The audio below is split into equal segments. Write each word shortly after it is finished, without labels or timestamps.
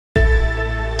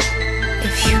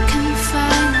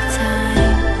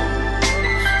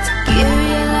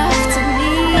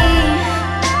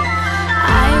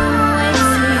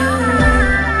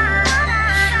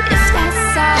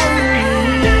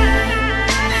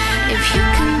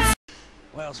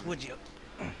else would you?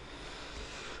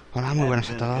 Hola, muy buenas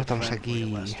a todos. Estamos aquí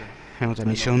en otra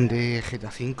misión de GTA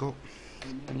V.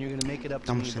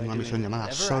 Estamos en una misión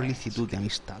llamada Solicitud de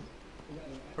Amistad.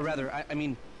 Y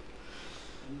bueno,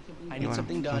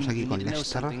 estamos aquí con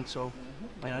Lester.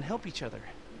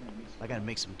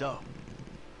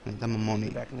 Necesitamos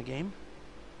money.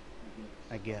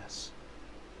 I guess.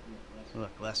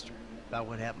 Look, Lester, about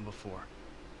what happened before.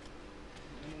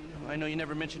 I know you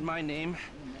never mentioned my name.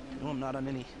 I know I'm not on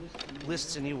any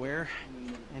lists anywhere.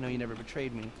 I know you never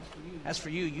betrayed me. As for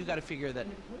you, you gotta figure that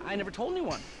I never told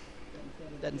anyone.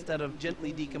 That instead of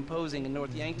gently decomposing in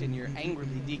North Yankton, you're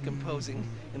angrily decomposing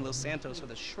in Los Santos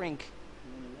with a shrink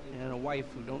and a wife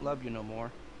who don't love you no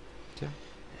more.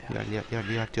 Ya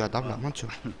tío a tabla, macho.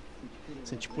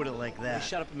 Since you put it like that. Hey,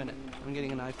 shut up a minute. I'm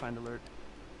getting an iFind alert.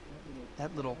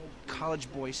 That little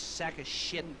college boy sack of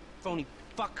shit, phony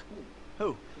fuck.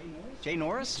 Who? Jay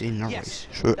Norris? Jay Norris.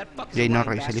 Yes. Jay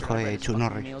Norris, el hijo de Chuck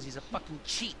Norris. He's a fucking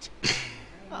cheat.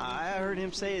 I heard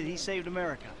him say that he saved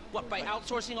America. What, by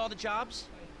outsourcing all the jobs?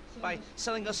 By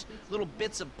selling us little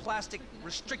bits of plastic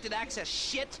restricted access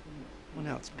shit? Well,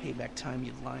 now it's payback time,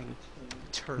 you lying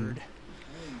turd.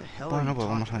 The hell are you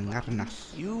talking about?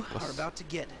 You are about to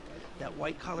get that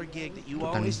white-collar gig that you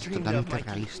always dreamed of,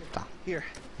 Mikey. Here,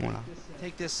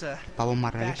 take this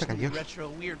fashionably retro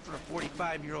weird for a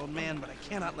 45-year-old man, but I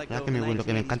cannot let go of lo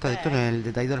que me encanta de esto es el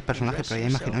detalle de los personajes, pero ya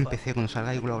imagino en PC cuando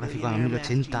salga el gráfico a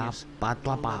 1080,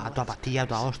 pato a pastilla,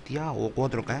 toda hostia, o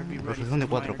 4K, resolución de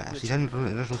 4K. Si sale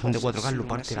en resolución de 4K, lo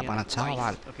parte la pana,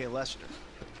 chaval.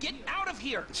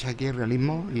 Si aquí hay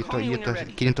realismo, y esto es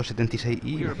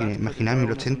 576i, imaginar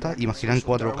 1080, imaginar en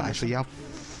 4K, eso ya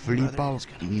flipa,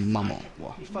 vamos.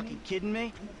 Qué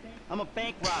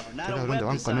ladrón de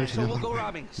banco, no, señor.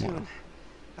 Bueno.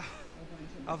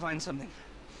 I'll find something,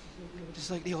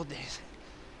 just like the old days.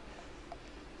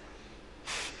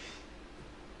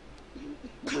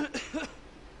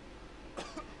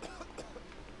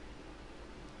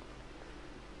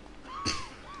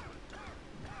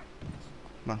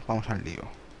 Bueno, vamos al lío.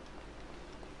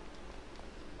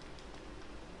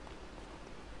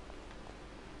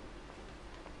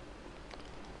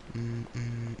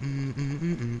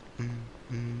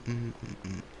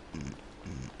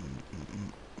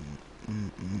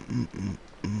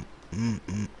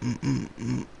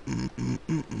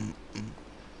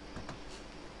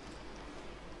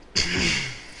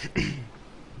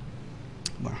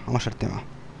 Bueno, vamos al tema.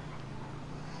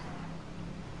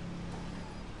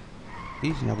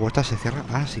 Y si la puerta se cierra,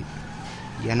 sí.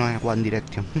 Ya no hay One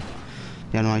Direction.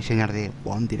 Ya no hay señal de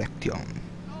One Direction.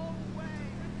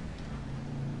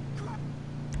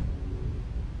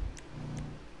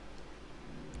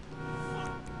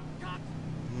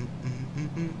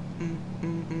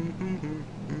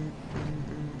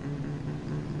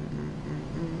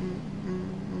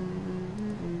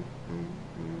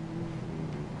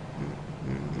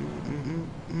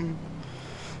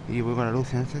 Y voy con las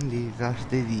luces encendidas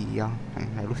de día.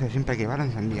 Las luces siempre hay que llevar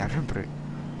encendidas, siempre.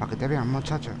 Para que te vean,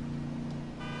 muchachos.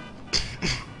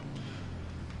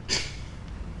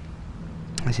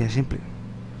 Así de simple.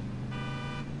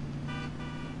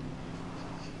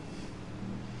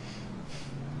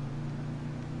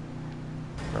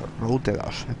 Route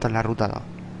 2. Esta es la ruta 2.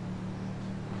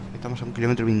 Estamos a 1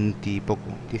 kilómetro 20 y poco.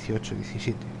 18,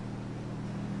 17.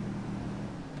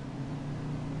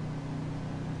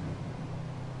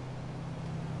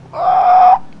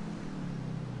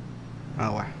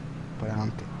 Bueno, por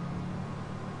adelante.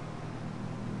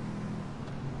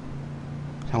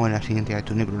 Estamos en la siguiente,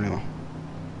 esto no hay problema.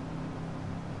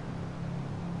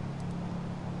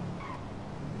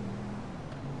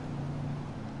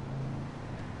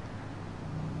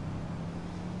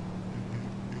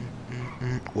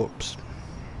 Ups.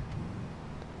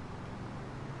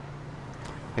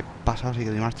 He pasado, así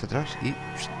que doy marcha atrás y...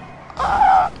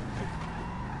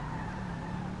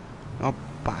 No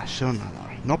pasó nada.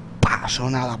 No pasó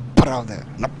nada, brother.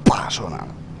 No pasó nada.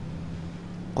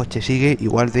 Coche sigue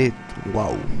igual de...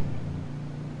 Wow.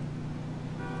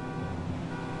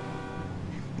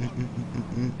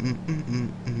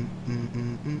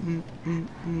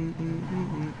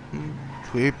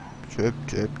 Chip, chip,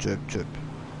 chip, chip, chip.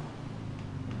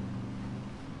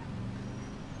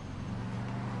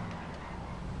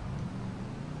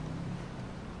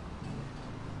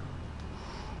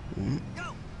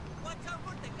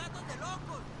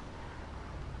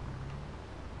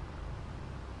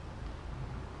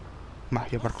 Va,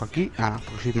 yo aparco aquí.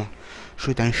 Próximo.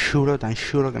 Soy tan chulo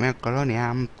que me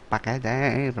colonian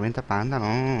paquete, revienta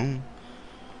pantalón.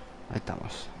 Ahí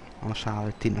estamos. Vamos a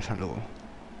vestirnos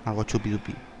algo chupi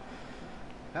dupi.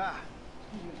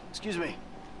 Excuse me.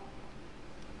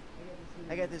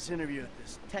 I got this interview at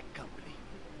this tech company.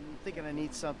 I'm thinking I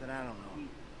need something, I don't know,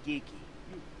 geeky,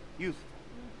 youthful.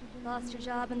 Lost your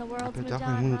job in the world's El moved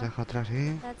trabajo del mundo te on, deja atrás,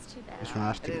 ¿eh? That's too bad. Es una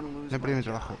lástima. No he perdido mi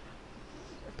trabajo,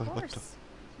 por supuesto.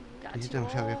 Got Me hice too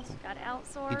demasiado old, viejo. got Y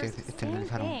outsourced. te Same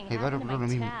externalizaron. thing Y ahora happened to lo my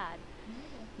mismo. dad.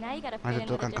 Now you gotta fit Ahora te in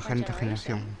with toca a encajar en different tu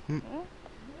generación. generation.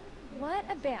 What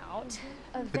about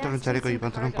a Esto es un chaleco y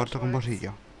pantalón corto con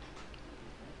bolsillo.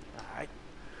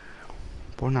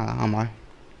 Pues nada, vamos a ver.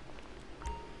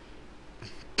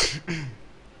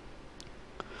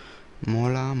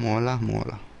 Mola, mola,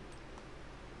 mola.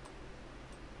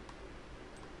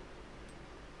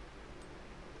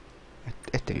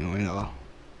 Este mismo, venga, va.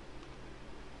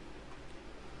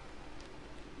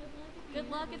 Good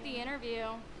luck at the interview.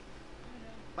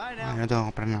 Bye Vale, now. no tengo que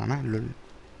comprar nada más, lol.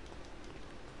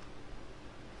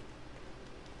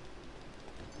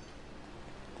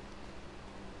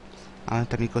 Ah,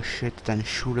 está mi coche tan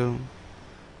chulo.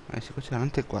 A ver, ese coche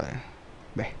delante, ¿cuál es?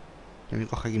 Ve, ya me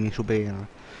coge aquí mi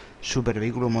super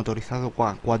vehículo motorizado,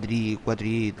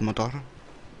 cuadrimotor.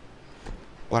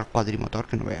 Cuadrimotor,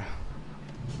 que no vea.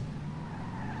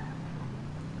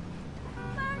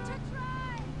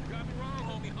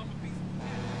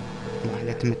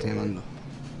 Vale, este me está llamando.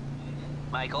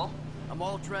 Michael, I'm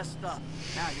all dressed up.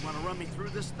 Now, you want to run me through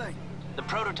this thing? the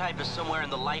prototype is somewhere in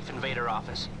the Life Invader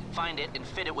office. Find it and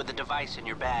fit it with the device in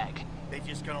your bag. They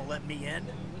just gonna let me in?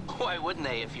 Why wouldn't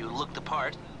they if you look the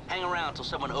part? Hang around till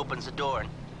someone opens the door and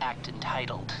act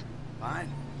entitled. Fine.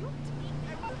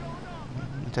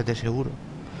 Estate seguro.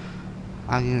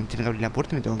 Alguien tiene que abrir la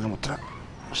puerta y me tengo que mostrar.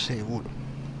 Seguro.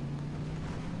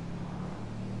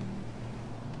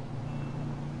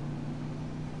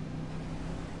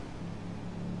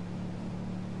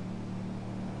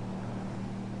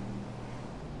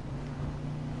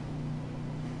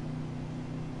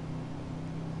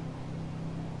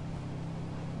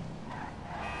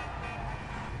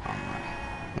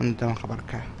 ¿Dónde tenemos que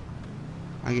aparcar?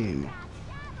 Aquí mismo.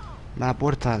 Va a la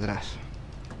puerta de atrás.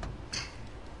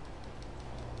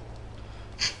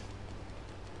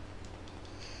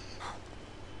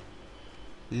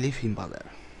 Living Butter.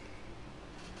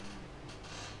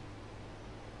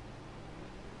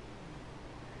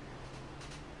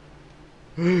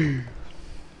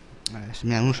 A ver, si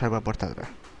me dan un salvo a la puerta de atrás.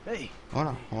 Hey.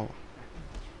 Hola. Oh.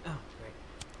 Oh,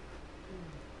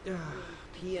 great.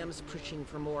 PM's pushing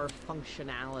for more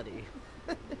functionality.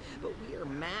 But we are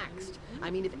maxed. I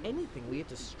mean, if anything, we have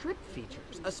to strip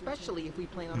features, especially if we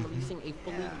plan on releasing a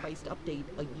fully priced update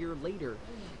a year later.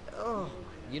 Oh,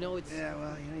 you know, it's... Yeah,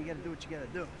 well, you gotta do what you gotta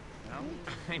do. You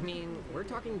know? I mean, we're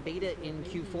talking beta in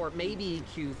Q4, maybe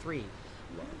Q3.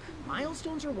 Look,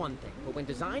 milestones are one thing, but when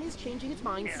design is changing its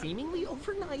mind seemingly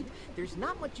overnight, there's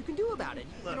not much you can do about it.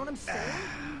 You know what I'm saying?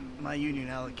 My union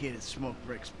allocated smoke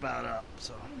breaks about up,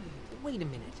 so... Wait a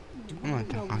minute. Do Un we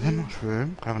momento, know ¿conocemos?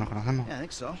 Sí, claro que nos conocemos. Yeah, I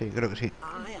think so. Sí, creo que sí.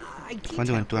 IT ¿Cuánto temp,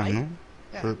 aventuras, right? no?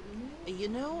 Yeah. Sí. You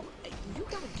know, you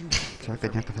gotta do ¿Sabes que something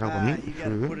tienes que for hacer algo You conmigo?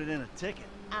 gotta put Sí. it in a ticket.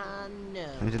 me.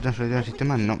 No. ¿Permite transferir al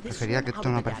sistema? No, This prefería one que out esto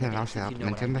of no the apareciera en la database, base de if datos, you ¿me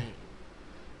know what I entiendes? mean.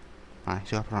 Ah,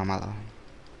 sigo programado.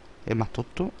 Es más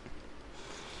tonto.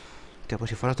 Tío, pues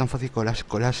si fuera tan fácil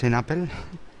colarse en Apple.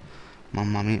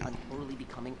 Mamma mía. I'm totally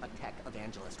becoming a tech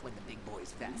evangelist when the big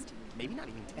boys fest. Maybe not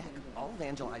even tech. I'll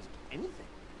evangelize anything.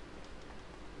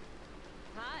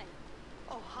 Hi.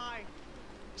 Oh, hi.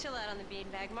 Chill out on the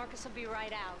beanbag. Marcus will be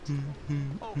right out.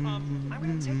 Oh, I'm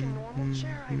gonna take a normal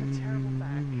chair. I have a terrible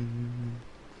back.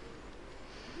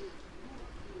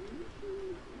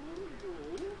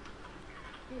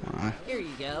 Here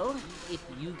you go. If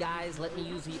you guys let me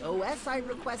use the OS I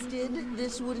requested,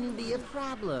 this wouldn't be a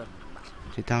problem.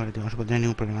 Sí, está, no se puede tener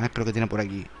ningún problema. Creo que tiene por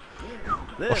aquí.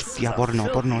 This is Hostia, a porno,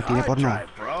 filthy porno, tiene hard porno. drive,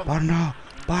 bro. Porno,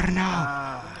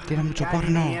 porno. Tiene mucho Got any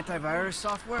porno. antivirus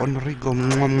software? Porno rico.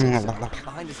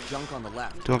 Behind this junk on the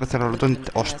left. Tengo que cerrarlo todo.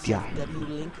 Hostia.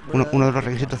 Uno de los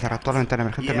requisitos es cerrar toda la ventana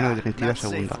emergente en menos de 32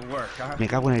 segundos. Me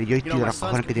cago en el joystick de los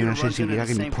cojones que tiene una sensibilidad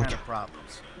que me polla.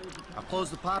 I'll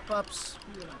close the pop-ups.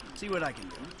 See what I can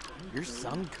do. Your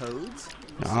son codes?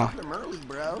 No. Start them early,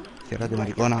 bro. Ciérrate, You write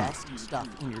your maricona. best stuff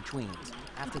in your tweens.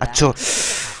 After that, Hacho.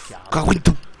 it's a job. Cago en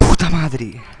tu puta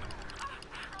madre.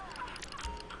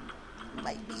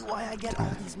 Might be why I get all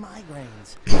these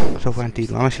migraines. Eso fue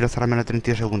antiguo. A ver si lo cerramos en menos de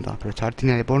 32 segundos. Pero el chaval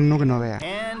tiene de porno que no vea.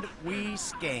 And we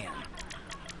scan.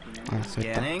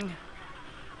 Acepta. Scanning.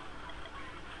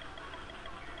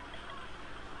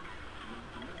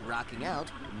 Rocking out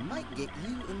might get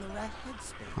you in the right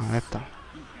headspace. Ahí está.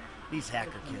 These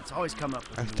hacker kids always come up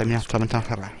with Ahí está, mira, solamente van a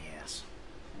cerrar. yes.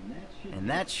 And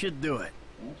that should do it.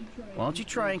 Why don't you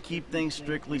try and keep things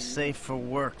strictly safe for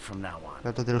work from now on?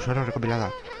 Datos del usuario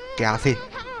recopilada. ¿Qué hace?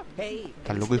 Hey,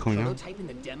 ¿Estás loco, hijo mío? prototype in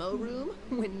the demo room?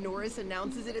 When Norris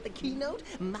announces it at the keynote,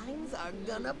 minds are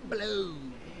gonna blow.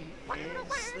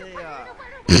 Yes, they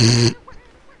are.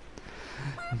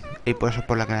 Y por eso es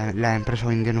por la que la empresa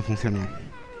hoy en día no funciona.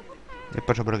 Es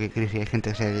por eso por lo que crisis hay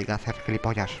gente que se dedica a hacer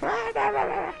gilipollas.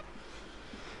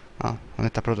 Ah, ¿dónde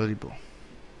está el prototipo?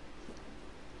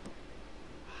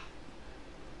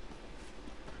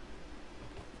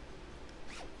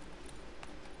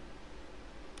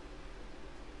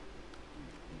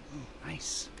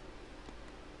 Nice.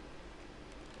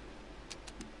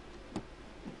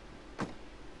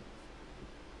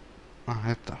 Ah,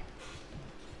 ahí está.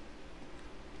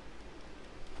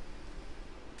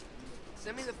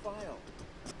 Send me the file.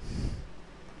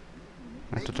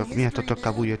 Mira, esto es todo el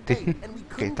capullo este.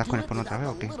 ¿Que estás con el porno otra vez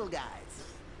o qué? Goodbye.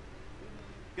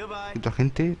 Y toda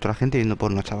la gente viendo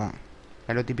porno, chaval.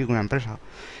 Es lo típico de una empresa.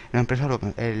 En una empresa la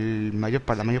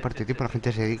mayor parte del tiempo la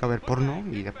gente se dedica a ver porno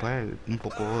y después un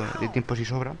poco de tiempo si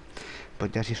sobra,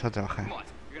 pues ya sí eso a trabajar.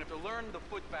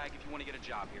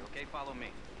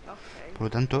 Por lo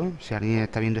tanto, si alguien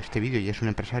está viendo este vídeo y es un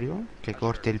empresario, que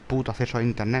corte el puto acceso a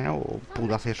internet o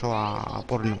puto acceso a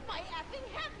porno.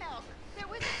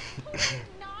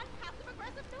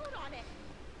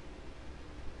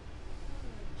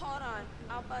 Hold on,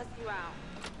 I'll buzz you out.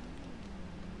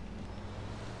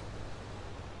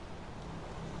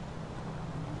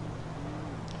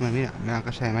 Mira, me voy a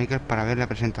casa de Michael para ver la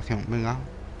presentación, venga.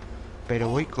 Pero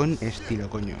voy con estilo,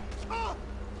 coño.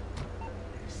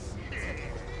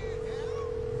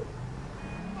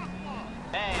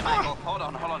 Hey, Michael, hold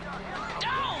on.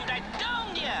 I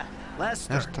domed ya!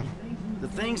 Lester, Esto. the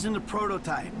thing's in the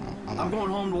prototype. I'm going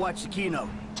home to watch the keynote.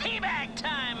 Teabag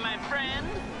time, my friend!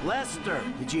 Lester,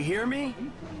 did you hear me?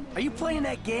 Are you playing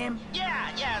that game?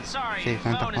 Yeah, sorry. Sí,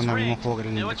 están Phone is jugando al mismo rigged. juego que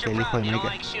Now, what's your el hijo de problem? You don't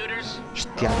Michael. like shooters?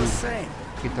 Hostia, All the tú. same.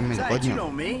 Quítame el Besides, you coño.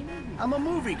 know me. I'm a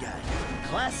movie guy.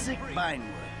 Classic Vinewood.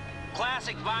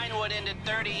 Classic Vinewood ended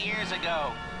 30 years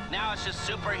ago. Now it's just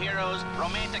superheroes,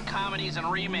 romantic comedies, and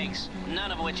remakes,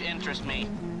 none of which interest me.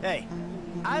 Hey,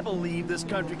 I believe this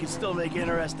country can still make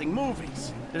interesting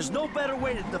movies. There's no better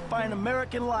way to define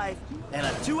American life than a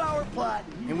 2-hour plot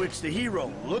in which the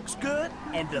hero looks good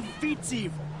and defeats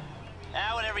evil.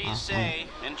 Whatever you say.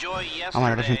 Enjoy Vamos a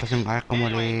la yesterday. presentación, a ver cómo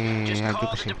Anyway, just yo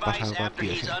call que the sé, pasa device algo al after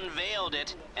tío he's ese. unveiled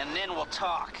it, and then we'll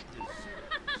talk.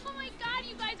 Oh my god,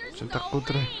 you guys are Suelta el so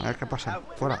cutre, lame. a ver qué pasa.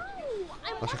 Fuera.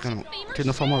 I'm Pasa que no. watching famous Si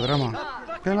no fama drama.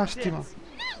 shows. Qué lástima.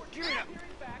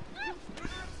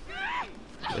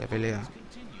 De pelea.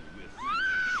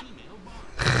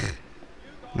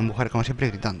 Una mujer como siempre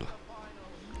gritando.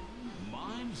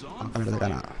 A cambio de la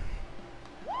nada.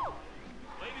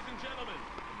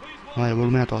 Vamos el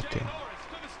volumen a todos, tío.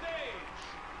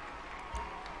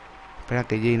 Espera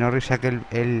que Jay Norris saque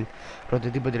el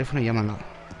prototipo de teléfono y llámalo.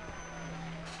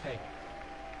 Hey,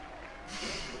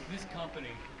 this company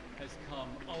has come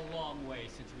a long way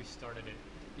since we started it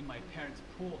in my parents'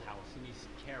 pool house in East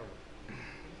Caraway.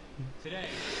 Today,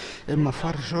 Es más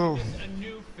falso. it's a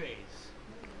new phase.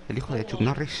 El hijo de Chuck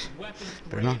Norris.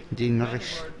 Pero no, Jay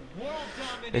Norris. World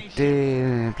domination.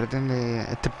 Este pretende.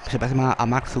 Este se parece más a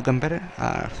Mark Zuckerberg.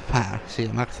 Sí,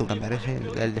 a Mark Zuckerberg. Ese,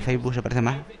 el de Facebook se parece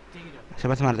más. Se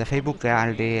parece más al de Facebook que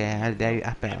al de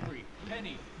espero. Every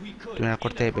penny we could Tiene el in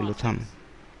corte the de peluchón.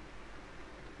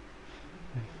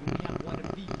 We have one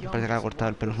of the Parece que le ha cortado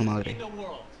el pelo a su youngest madre. in the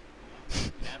world.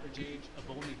 An average age of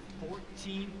only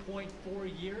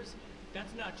 14.4 years.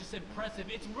 That's not just impressive,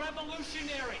 it's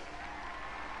revolutionary.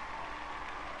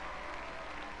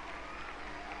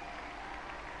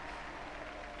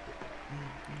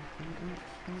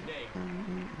 Today,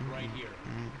 right here,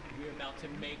 we're about to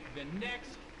make the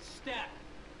next step.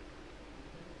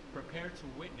 Prepare to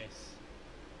witness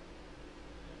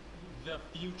the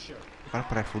future.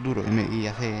 Para el futuro. Y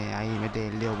hace ahí, mete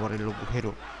el dedo por el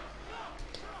agujero.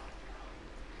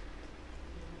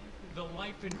 The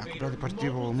Life Comprar Invader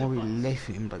dispositivo mobile móvil device.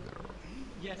 Life Invader.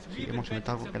 Yes, Sí, we've hemos invented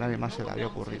inventado algo que something nadie más se no le había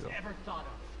one else has ocurrido. ever thought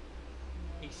of.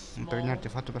 A Un small, pequeño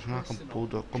artefacto personal personal,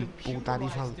 computarizado.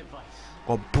 computerized device.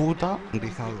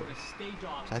 Computarizado. Able to stay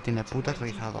docked O sea, tiene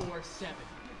putarizado. 24/7.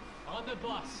 On the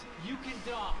bus, you can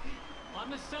dock. On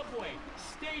the subway,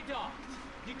 stay docked.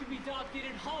 You can be docked in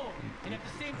at home, and at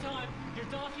the same time, you're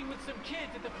docking with some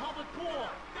kids at the public pool.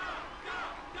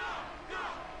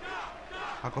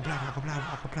 Acoplar.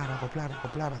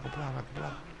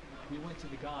 We went to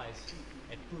the guys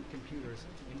at Fruit Computers,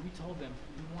 and we told them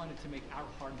we wanted to make our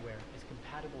hardware as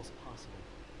compatible as possible.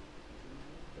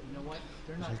 But you know what?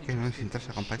 They're not Es que no les interested interesa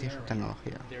in compartir su sharing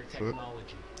tecnología. their Sí.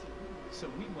 technology. So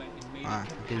we went and made Ah,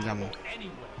 it ¿quién llamo? compatible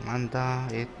anyway. Amanda,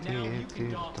 Now you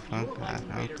can dock your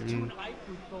Franklin, iPhone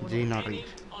phone Jane or Norris.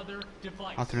 any other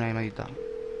device. Hace una llamadita.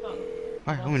 Oh,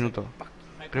 Ay, un minuto.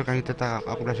 Creo que intenta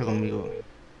apurarse conmigo.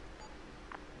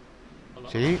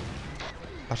 ¿Sí?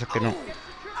 Pasa que no.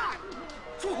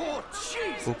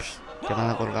 Ups,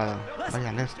 llamada colgada.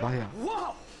 Vaya, Lest, vaya.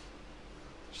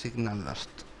 Signal Last.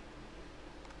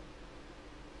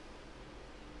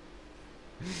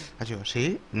 ¿Ha sido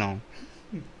sí? No.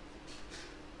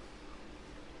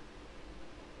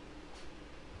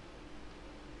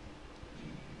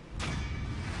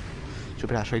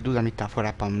 Supera, soy tú de amistad fuera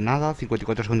spam nada,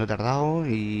 54 segundos tardado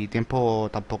y tiempo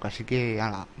tampoco, así que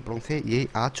ala, bronce y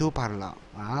a chuparla.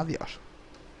 Adiós.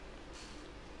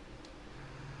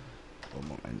 Un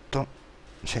momento.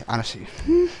 Sí, ahora sí.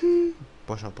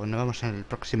 Pues nos vemos en el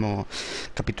próximo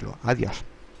capítulo. Adiós.